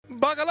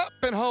Buckle up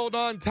and hold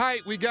on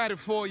tight. We got it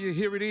for you.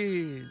 Here it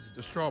is,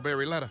 the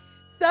Strawberry Letter.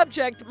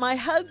 Subject, my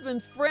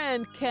husband's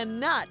friend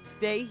cannot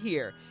stay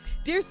here.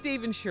 Dear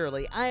Steve and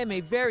Shirley, I am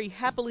a very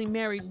happily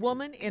married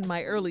woman in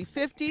my early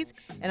 50s,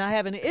 and I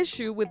have an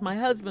issue with my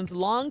husband's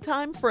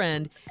longtime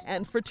friend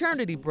and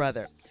fraternity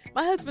brother.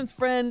 My husband's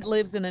friend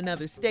lives in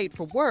another state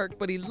for work,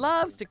 but he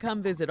loves to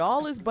come visit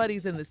all his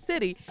buddies in the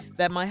city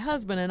that my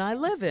husband and I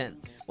live in.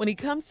 When he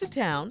comes to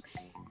town,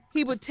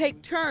 he would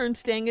take turns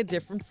staying at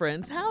different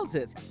friends'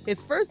 houses.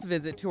 His first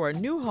visit to our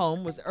new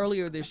home was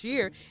earlier this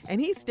year, and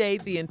he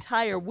stayed the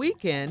entire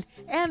weekend,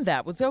 and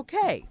that was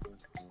okay,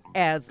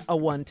 as a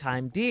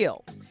one-time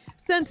deal.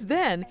 Since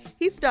then,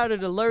 he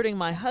started alerting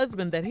my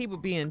husband that he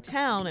would be in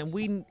town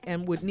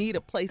and would need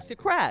a place to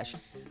crash.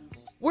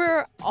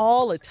 We're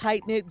all a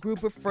tight-knit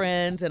group of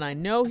friends, and I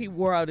know he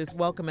wore out his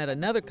welcome at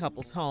another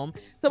couple's home,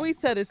 so he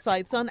set his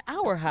sights on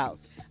our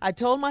house. I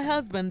told my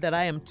husband that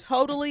I am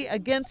totally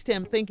against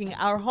him thinking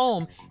our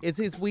home is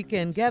his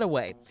weekend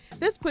getaway.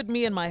 This put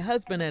me and my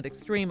husband at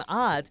extreme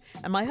odds,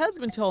 and my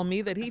husband told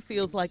me that he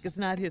feels like it's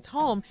not his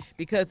home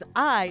because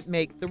I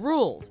make the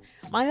rules.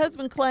 My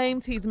husband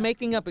claims he's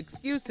making up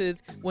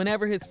excuses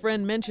whenever his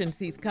friend mentions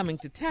he's coming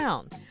to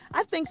town.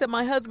 I think that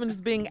my husband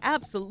is being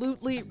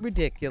absolutely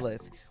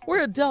ridiculous.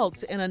 We're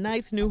adults in a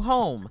nice new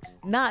home,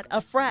 not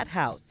a frat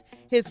house.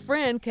 His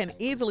friend can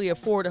easily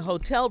afford a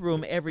hotel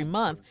room every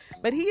month,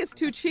 but he is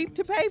too cheap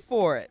to pay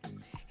for it.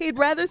 He'd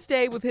rather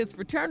stay with his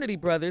fraternity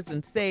brothers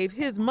and save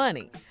his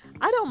money.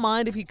 I don't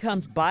mind if he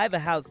comes by the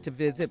house to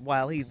visit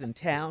while he's in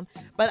town,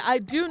 but I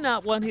do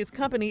not want his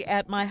company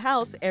at my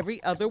house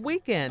every other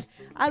weekend.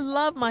 I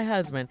love my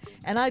husband,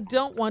 and I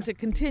don't want to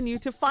continue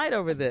to fight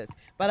over this,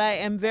 but I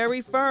am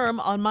very firm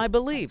on my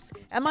beliefs.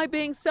 Am I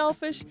being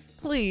selfish?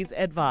 Please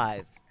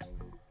advise.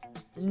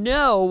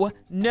 No,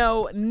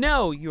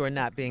 you are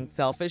not being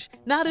selfish.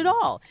 Not at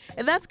all.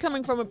 And that's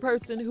coming from a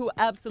person who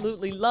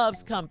absolutely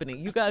loves company.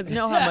 You guys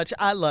know how much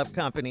I love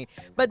company.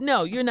 But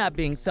no, you're not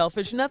being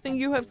selfish. Nothing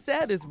you have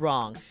said is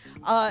wrong.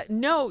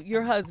 No,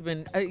 your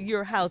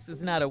house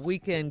is not a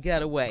weekend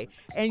getaway.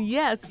 And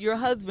yes, your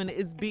husband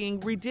is being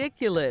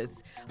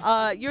ridiculous.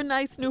 Your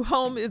nice new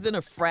home isn't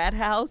a frat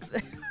house.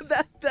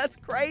 That's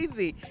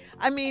crazy.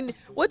 I mean,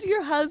 what do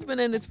your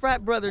husband and his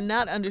frat brother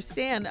not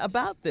understand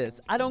about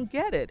this? I don't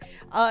get it.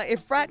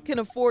 If frat can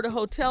afford a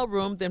hotel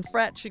room, then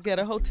frat should get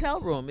a hotel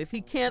room. If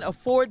he can't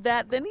afford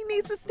that, then he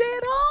needs to stay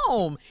at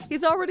home.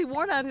 He's already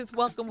worn out his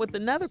welcome with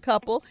another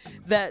couple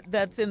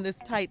that's in this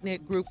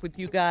tight-knit group with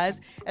you guys.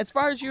 As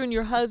far as you and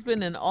your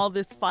husband and all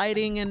this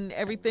fighting and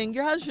everything,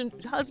 your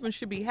husband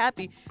should be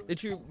happy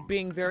that you're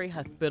being very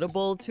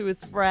hospitable to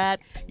his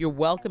frat. You're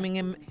welcoming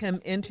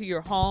him into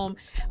your home.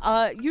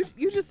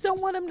 You just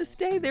don't want him to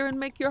stay there and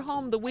make your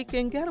home the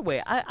weekend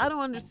getaway. I don't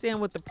understand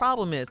what the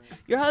problem is.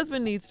 Your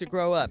husband needs to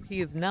grow up.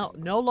 He is now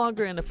no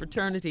longer in a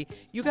fraternity.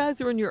 You guys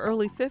are in your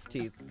early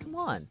 50s. Come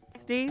on,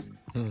 Steve.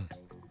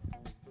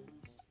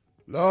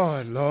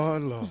 Lord.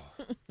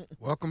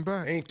 Welcome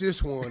back. Ain't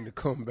this one to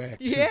come back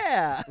to?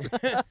 Yeah.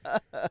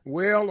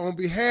 Well, on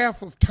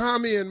behalf of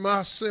Tommy and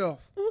myself,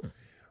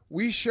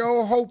 we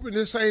sure hoping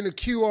this ain't a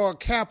Q or a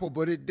Kappa,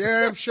 but it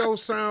damn sure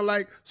sound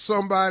like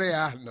somebody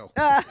I know.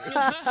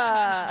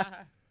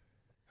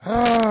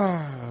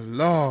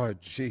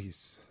 Lord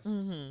Jesus.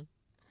 Mm-hmm.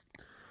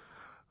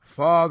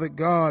 Father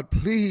God,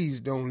 please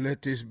don't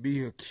let this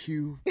be a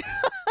Q.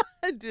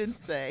 I did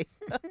say.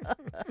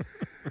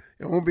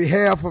 And on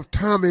behalf of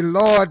Tommy,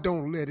 Lord,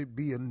 don't let it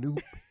be a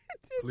Noop.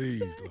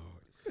 Please, Lord.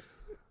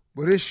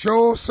 But it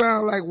sure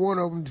sound like one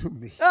of them to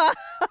me.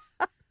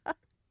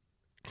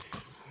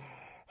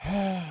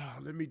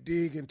 Let me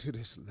dig into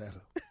this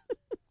letter.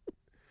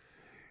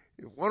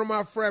 If one of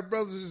my frat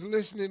brothers is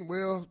listening,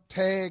 well,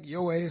 tag,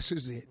 your ass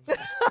is it.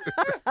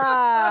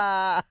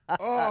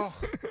 Oh,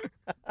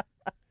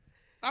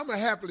 I'm a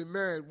happily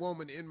married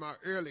woman in my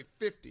early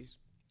 50s,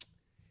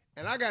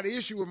 and I got an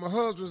issue with my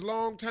husband's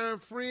longtime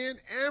friend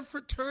and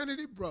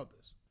fraternity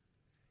brothers.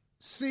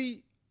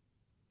 See,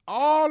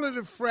 all of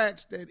the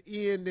frats that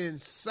end in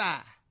Psi,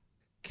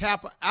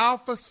 Kappa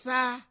Alpha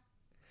Psi,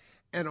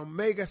 and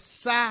Omega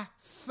Psi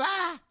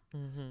Phi,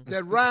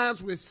 that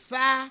rhymes with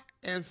Psi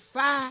and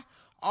Phi,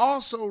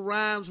 also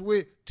rhymes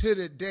with to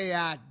the day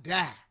I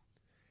die.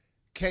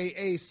 Ka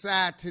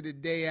Psi to the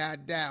day I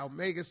die.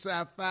 Omega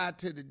Psi Phi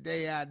to the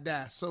day I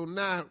die. So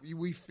now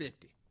we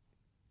 50.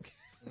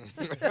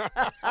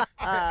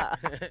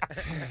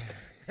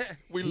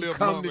 We he live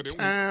come longer to than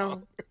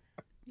town.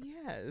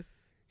 Yes.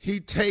 He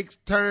takes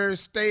turns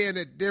staying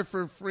at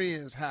different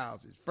friends'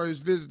 houses.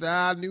 First visit to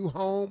our new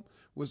home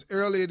was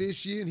earlier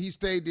this year, and he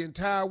stayed the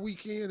entire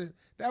weekend, and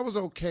that was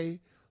okay,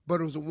 but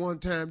it was a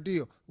one-time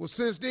deal. Well,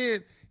 since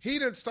then, he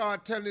done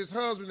started telling his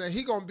husband that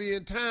he going to be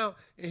in town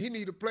and he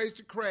need a place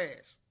to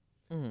crash.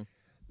 Mm-hmm.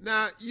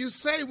 Now, you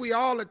say we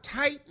all a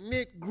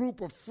tight-knit group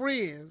of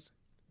friends,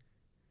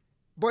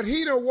 but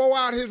he done wore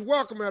out his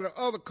welcome at the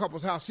other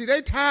couple's house. See,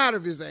 they tired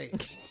of his ass.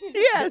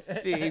 Yes,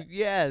 Steve,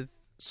 yes.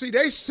 See,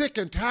 they sick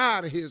and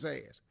tired of his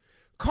ass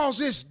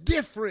because it's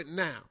different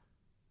now.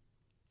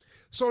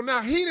 So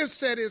now he done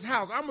set his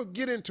house. I'm going to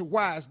get into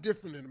why it's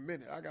different in a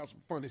minute. I got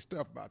some funny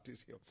stuff about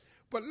this here.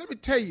 But let me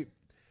tell you,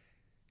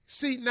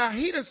 see, now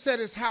he done set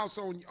his house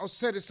on, or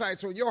set his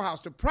sights on your house.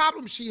 The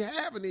problem she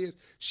having is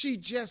she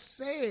just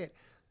said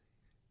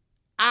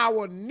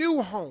our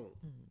new home.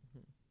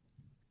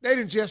 They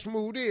done just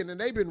moved in,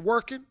 and they been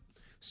working,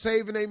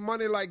 saving their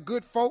money like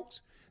good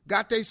folks,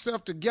 got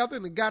themselves together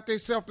and got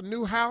themselves a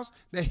new house.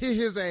 Now here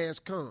his ass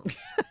come.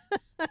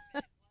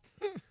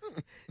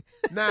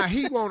 Now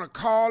he want to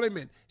call him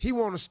and he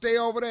want to stay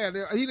over there.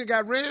 He done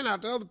got ran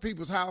out to other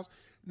people's house.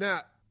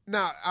 Now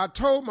I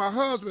told my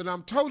husband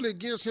I'm totally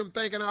against him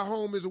thinking our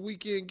home is a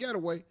weekend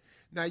getaway.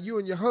 Now you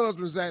and your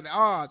husband's at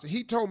odds.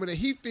 He told me that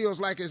he feels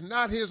like it's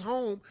not his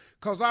home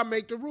because I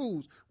make the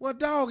rules. Well,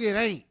 dog, it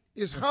ain't.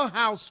 It's her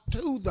house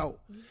too, though.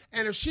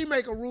 And if she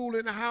make a rule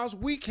in the house,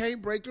 we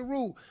can't break the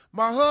rule.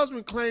 My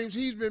husband claims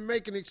he's been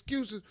making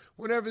excuses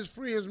whenever his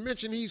friends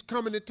mention he's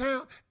coming to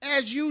town,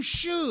 as you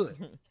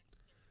should.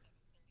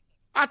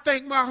 I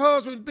think my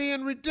husband's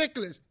being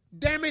ridiculous.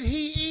 Damn it,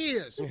 he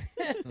is.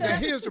 Now,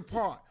 here's the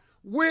part.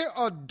 We're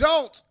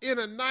adults in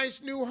a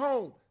nice new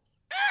home.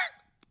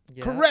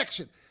 Yeah.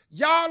 Correction.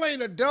 Y'all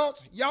ain't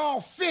adults.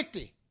 Y'all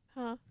 50.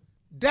 Huh?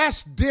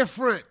 That's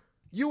different.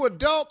 You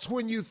adults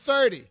when you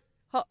 30.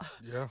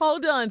 Yeah.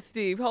 Hold on,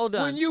 Steve. Hold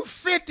on. When you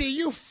 50,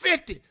 you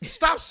 50.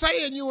 Stop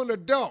saying you an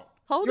adult.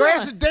 Your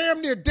ass is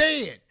damn near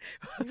dead.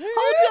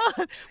 Hold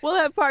on. We'll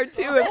have part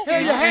 2.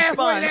 Hey, you're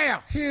halfway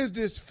there. Here's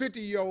this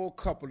 50-year-old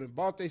couple that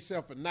bought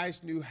themselves a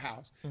nice new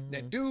house.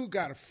 That dude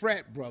got a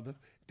frat brother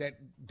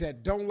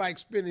that don't like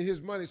spending his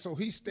money, so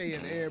he stay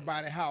in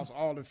everybody's house,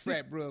 all the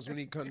frat brothers when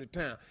he come to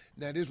town.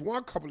 Now, this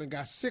one couple that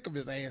got sick of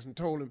his ass and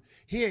told him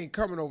he ain't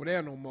coming over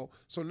there no more.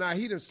 So now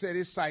he done set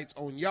his sights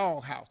on y'all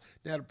house.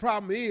 Now, the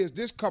problem is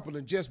this couple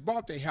that just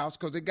bought their house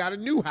because they got a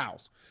new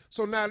house.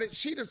 So now that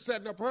she done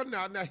setting up her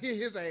now here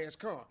his ass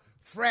come.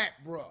 Frat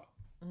bruh.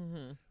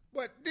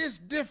 But this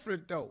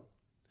different, though.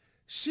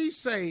 She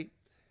say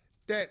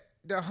that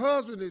the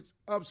husband is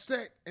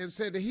upset and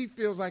said that he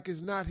feels like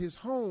it's not his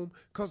home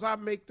because I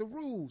make the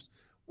rules.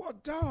 Well,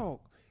 dog,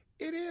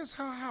 it is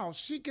her house.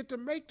 She get to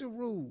make the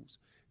rules,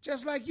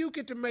 just like you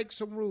get to make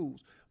some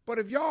rules. But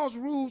if y'all's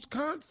rules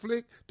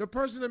conflict, the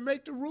person that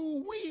make the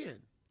rule win.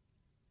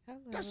 Hello.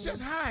 That's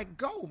just how it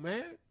go,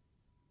 man.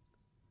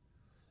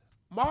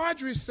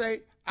 Marjorie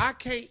say, I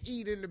can't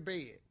eat in the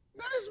bed.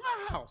 Now, this is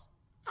my house.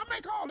 I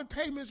make all the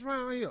payments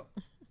around here.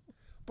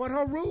 But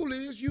her rule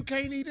is you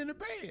can't eat in the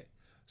bed.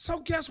 So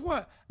guess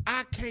what?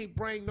 I can't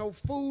bring no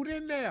food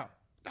in there.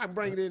 I can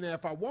bring it in there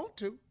if I want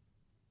to.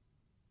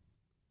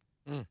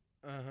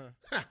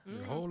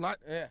 Whole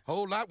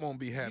lot won't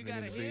be happening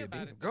in the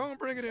bed. Go and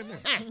bring it in there.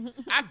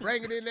 I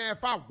bring it in there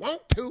if I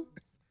want to.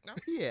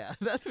 Yeah,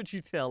 that's what you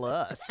tell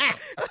us.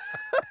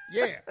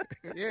 Yeah.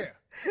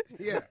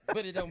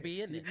 But it don't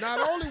be in there.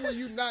 Not only will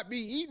you not be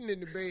eating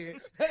in the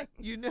bed,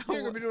 you're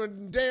going to be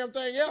doing damn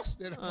thing else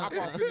that pop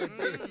off in the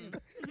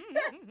bed.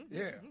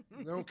 Yeah,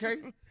 okay?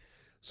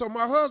 So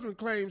my husband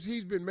claims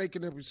he's been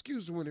making up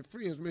excuses when his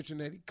friends mention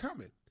that he's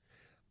coming.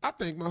 I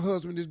think my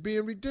husband is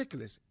being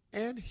ridiculous,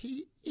 and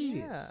he is.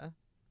 Yeah.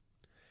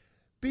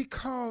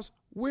 Because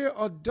we're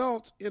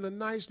adults in a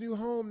nice new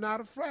home,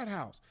 not a frat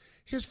house.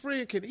 His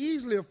friend can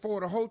easily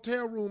afford a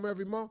hotel room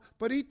every month,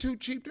 but he's too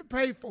cheap to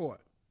pay for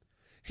it.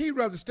 He'd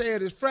rather stay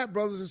at his frat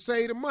brothers and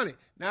save the money.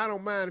 Now, I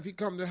don't mind if he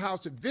comes to the house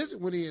to visit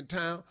when he's in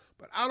town,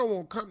 but I don't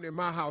want company in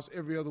my house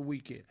every other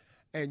weekend.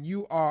 And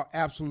you are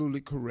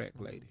absolutely correct,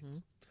 lady.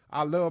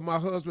 I love my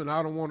husband.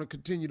 I don't want to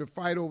continue to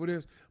fight over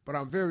this, but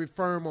I'm very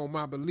firm on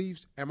my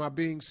beliefs. Am I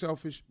being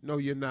selfish? No,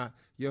 you're not.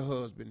 Your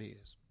husband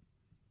is.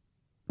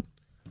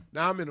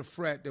 Now, I'm in a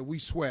frat that we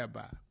swear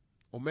by.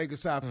 Omega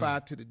Psi Phi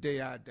to the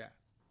day I die.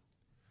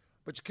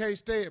 But you can't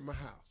stay at my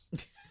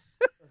house.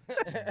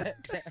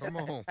 Come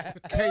on.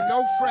 Can't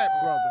no frat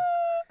brother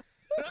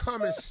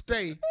come and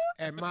stay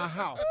at my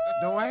house.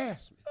 Don't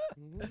ask me.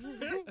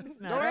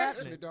 Don't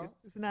ask me, dog.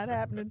 It's not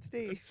happening,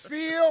 Steve.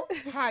 Feel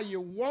how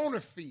you want to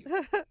feel.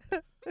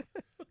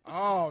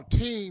 Oh,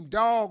 team,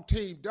 dog.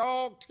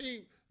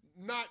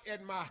 Not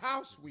at my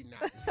house, we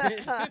not.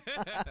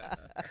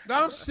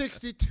 Now, I'm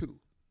 62.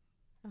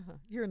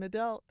 You're an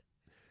adult.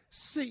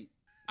 See,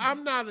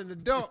 I'm not an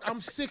adult.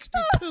 I'm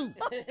 62.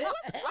 Why do you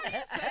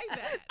say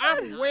that?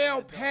 I'm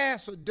well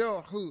past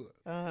adulthood.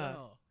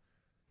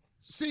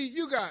 See,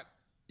 you got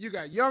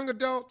young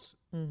adults.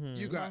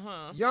 You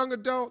got young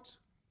adults.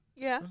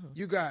 Yeah.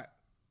 You got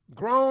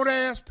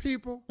grown-ass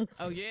people.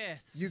 Oh,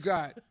 yes. You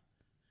got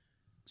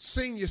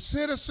senior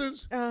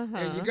citizens.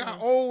 And you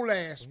got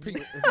old-ass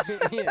people.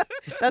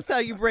 That's how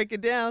you break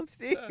it down,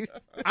 Steve.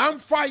 I'm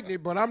fighting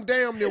it, but I'm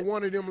damn near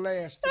one of them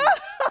last three.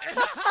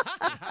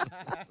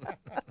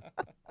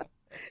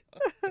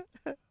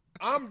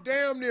 I'm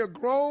damn near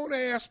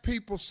grown-ass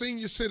people,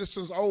 senior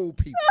citizens, old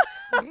people.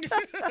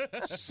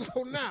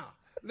 So now,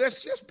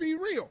 let's just be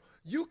real.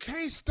 You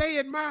can't stay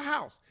at my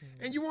house.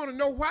 And you want to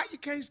know why you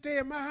can't stay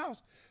at my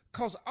house?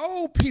 Because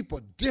old people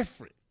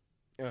different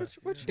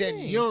than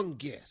young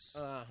guests.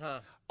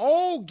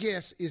 Old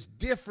guests is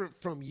different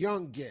from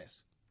young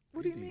guests.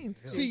 What do you mean?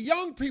 See,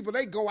 young people,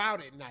 they go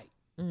out at night.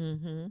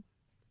 Mm-hmm.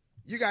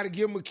 You got to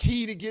give them a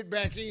key to get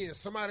back in.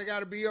 Somebody got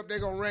to be up. They're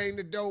going to ring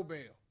the doorbell.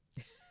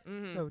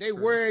 So They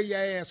true. worry your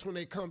ass when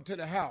they come to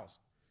the house.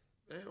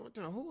 Man, what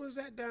time? Who is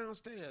that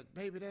downstairs?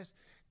 Baby, that's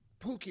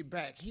Pookie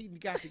back. He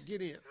got to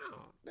get in.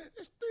 Oh,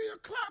 it's 3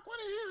 o'clock. Where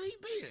the hell he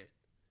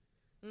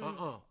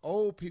been?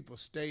 Old people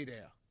stay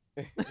there.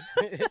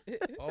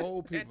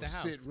 Old people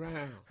sit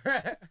around.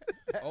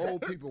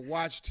 Old people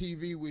watch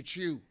TV with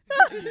you.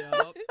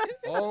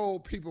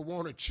 Old people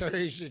want to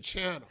change the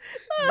channel.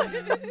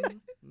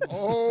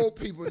 Old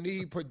people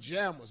need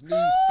pajamas,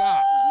 need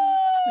socks.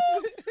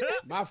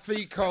 My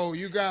feet cold.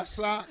 You got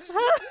socks?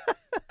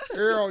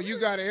 Earl, you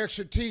got an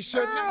extra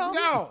T-shirt?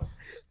 No.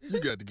 You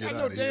got to get Got out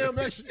no of here. damn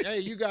extra. Hey,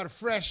 you got a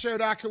fresh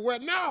shirt I can wear?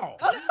 No.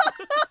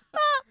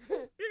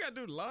 You got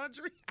to do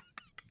laundry.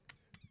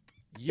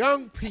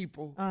 Young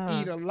people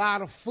eat a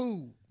lot of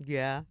food.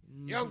 Yeah.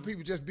 Young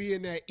people just be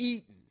in there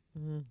eating.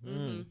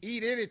 Mm-hmm.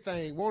 Eat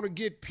anything, want to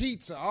get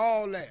pizza,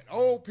 all that.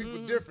 Old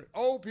people different.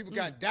 Old people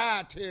got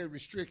dietary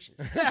restrictions.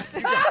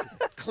 You got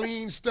to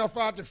clean stuff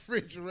out the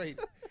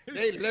refrigerator.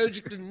 They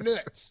allergic to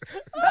nuts.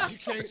 You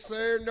can't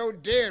serve no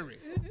dairy.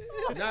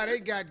 Now they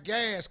got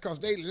gas because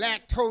they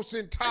lactose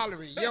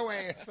intolerant. Your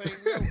ass ain't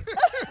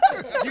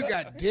no. You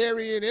got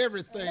dairy in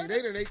everything.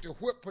 They done ate the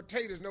whipped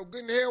potatoes. No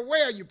good in the hell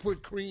where you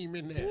put cream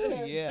in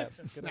there. Yeah.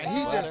 Now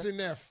he just in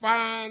there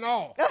frying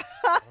off.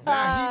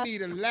 Now he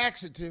need a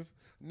laxative.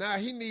 Now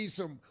he needs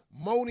some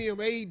Monium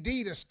AD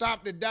to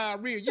stop the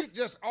diarrhea. You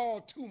just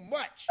all too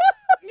much.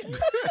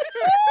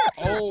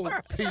 Old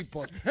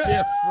people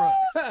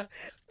different.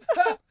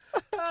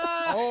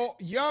 Oh,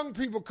 young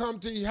people come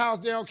to your house,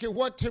 they don't care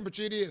what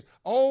temperature it is.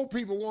 Old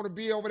people want to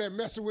be over there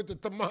messing with the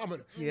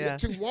thermometer. Yeah.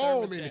 It's too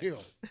warm in here.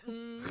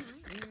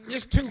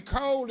 It's too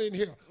cold in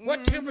here.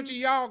 What temperature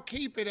y'all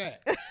keep it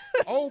at?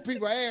 Old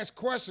people ask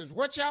questions.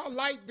 What y'all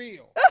light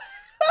bill?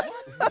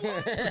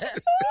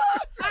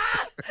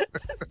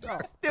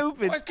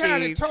 Stupid, What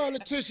kind of Steve.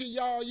 toilet tissue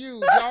y'all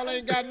use? Y'all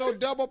ain't got no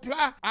double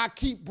ply? I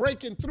keep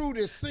breaking through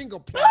this single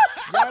ply.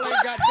 Y'all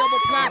ain't got double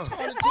ply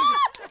toilet tissue?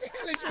 What the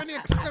hell is you in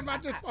here talking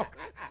about this for?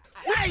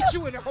 Why ain't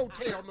you in the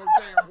hotel no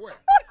damn way?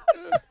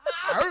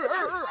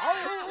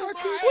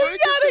 We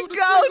gotta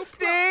go,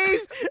 Steve.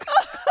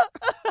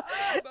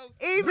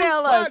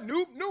 Email us.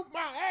 Noop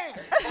my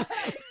ass.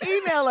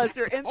 Email us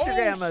or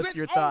Instagram us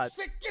your thoughts.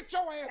 Get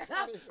your ass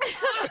out of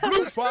here.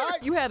 Blue five.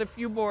 You had a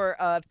few more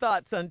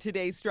thoughts on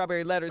today's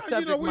Strawberry Letter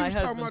subject. You know, we My was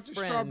talking husband's about the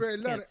friend strawberry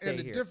can't letter stay and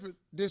the here. different.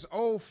 This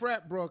old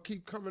frat bro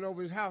keep coming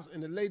over his house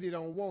and the lady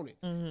don't want it.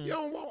 Mm-hmm. You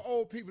don't want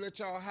old people at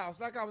y'all house,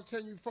 like I was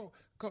telling you before,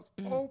 because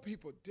old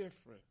people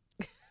different.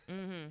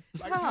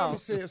 Like How? Tommy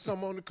said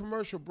something on the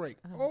commercial break.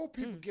 Old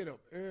people get up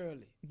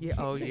early. Yeah.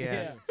 Oh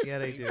yeah. Yeah,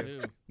 they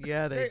do.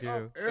 Yeah, they They up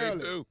do. early.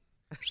 They do.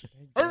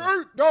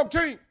 Dog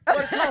team, where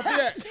the coffee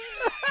at?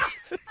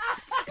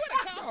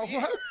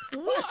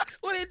 What?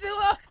 What they do?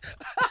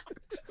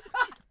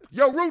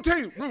 Yo,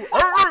 routine.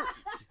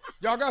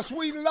 Y'all got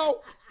sweet and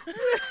low?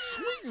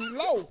 Sweet and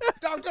low.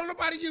 Dog, don't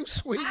nobody use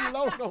sweet and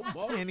low no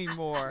more.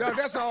 Anymore. Dog,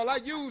 that's all I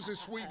use is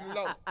sweet and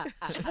low.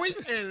 Sweet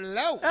and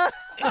low.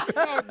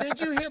 Dog, did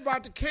you hear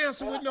about the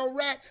cancer with no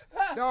rats?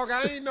 Dog,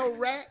 I ain't no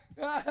rat.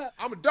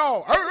 I'm a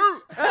dog.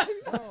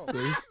 Dog.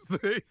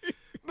 See?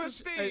 But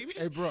Steve,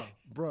 Hey, bro.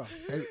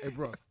 Hey,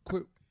 bro.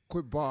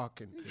 Quit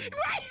barking.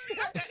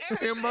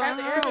 In my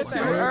house, My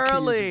man. grandkids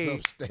Early. is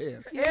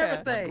upstairs.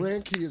 everything.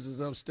 Grandkids is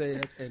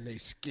upstairs and they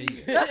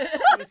scared.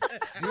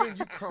 Then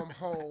you come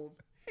home,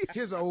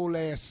 his old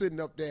ass sitting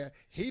up there.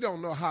 He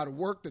don't know how to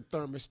work the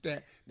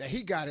thermostat. Now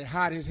he got it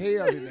hot as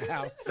hell in the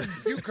house.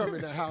 If you come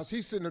in the house,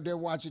 he's sitting up there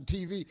watching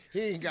TV. He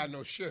ain't got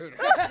no shirt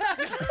on.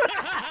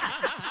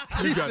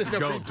 He's got sitting to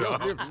up go, in your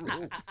dog. living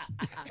room.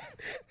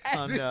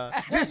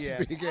 This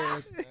yeah. big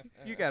ass.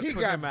 You got He to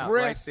put got him out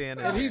breasts, right then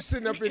and he's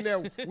sitting up in there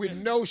with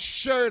no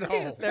shirt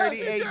on.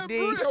 38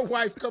 deep. Your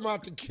wife come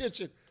out the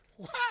kitchen.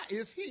 Why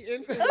is he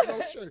in here with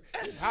no shirt?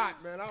 It's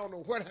hot, man. I don't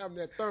know what happened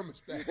to that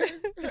thermostat.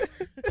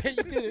 Can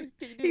you do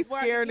He's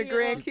scaring the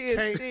Can't-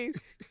 grandkids, Steve.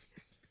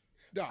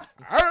 Dog.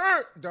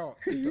 Dog.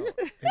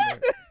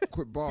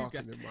 Quit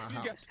barking in my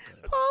house. man.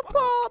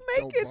 Papa, make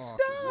Don't it bark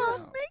stop. loud.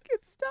 Make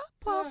it stop,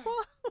 Papa.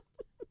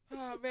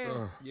 Oh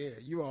man. Yeah,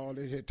 you all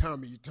in here.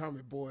 Tommy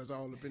boys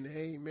all up in there.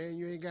 Hey, man,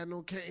 you ain't got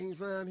no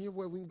canes around here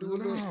where we can do a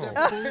little step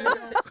through you,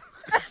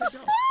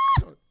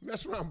 dog?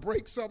 Mess around,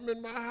 break something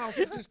in my house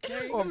with this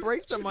cane. Or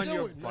break What some you on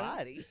your doing, man?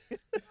 body.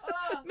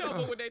 No,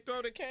 but when they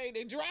throw the cane,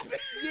 they drop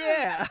it.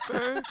 Yeah.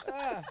 Man,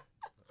 Ah,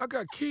 I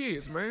got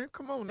kids, man.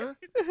 Come on now.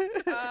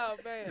 oh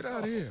man. Get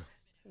out of here.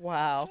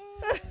 Wow.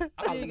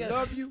 I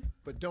love you,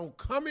 but don't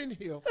come in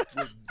here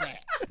with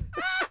that.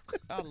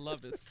 I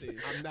love this,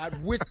 Steve. I'm not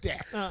with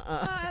that.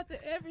 After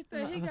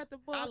everything, he got the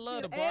bark. I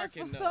love the ask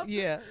barking, for though. something.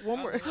 Yeah. One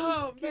more.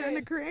 Oh, Scaring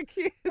the man.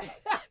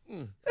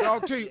 grandkids.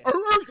 Dog tell you,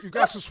 you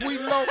got some sweet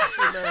and low.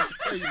 Hey, man, I can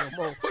tell you no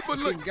more. But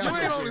look, Ain't got you no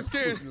ain't damn only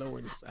scared- sweet and low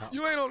in this house.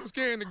 You ain't only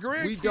scaring the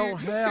grandkids. We don't You're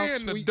have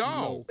scaring the sweet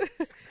dog. and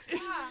low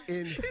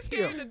in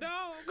Scaring the here.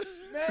 dog,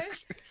 man.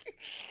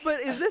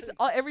 But is this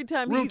every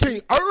time he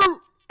Routine.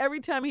 every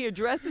time he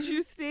addresses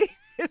you, Steve,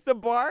 it's a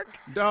bark?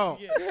 Dog.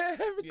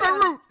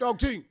 Dog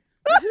team.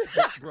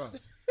 Bruh.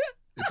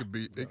 It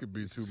could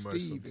be too much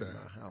Steve sometimes. in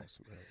my house,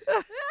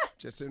 man.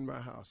 Just in my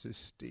house, it's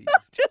Steve.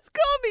 Just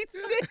call me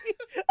Steve.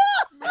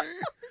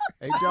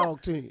 Hey,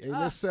 dog team. Hey,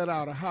 let's set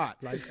out a hot.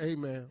 Like, hey,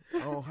 man, I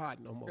don't hot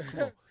no more. Come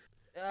on.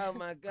 Oh,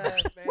 my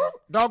God, man.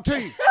 Dog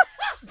team.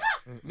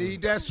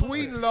 Need that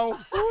sweet and low.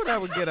 Ooh, that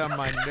would get on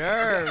my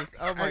nerves.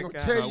 Oh, I my ain't gonna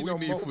God. tell No, you we no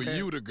need more, for man.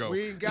 you to go.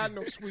 We ain't got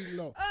no sweet and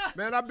low.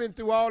 Man, I've been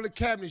through all the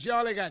cabinets.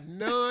 Y'all ain't got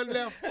none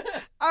left.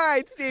 All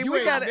right, Steve, You we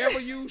ain't got never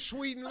used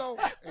sweet and low.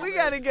 we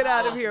got to get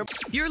out of here.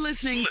 You're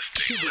listening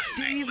to the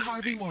Steve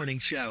Harvey Morning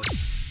Show.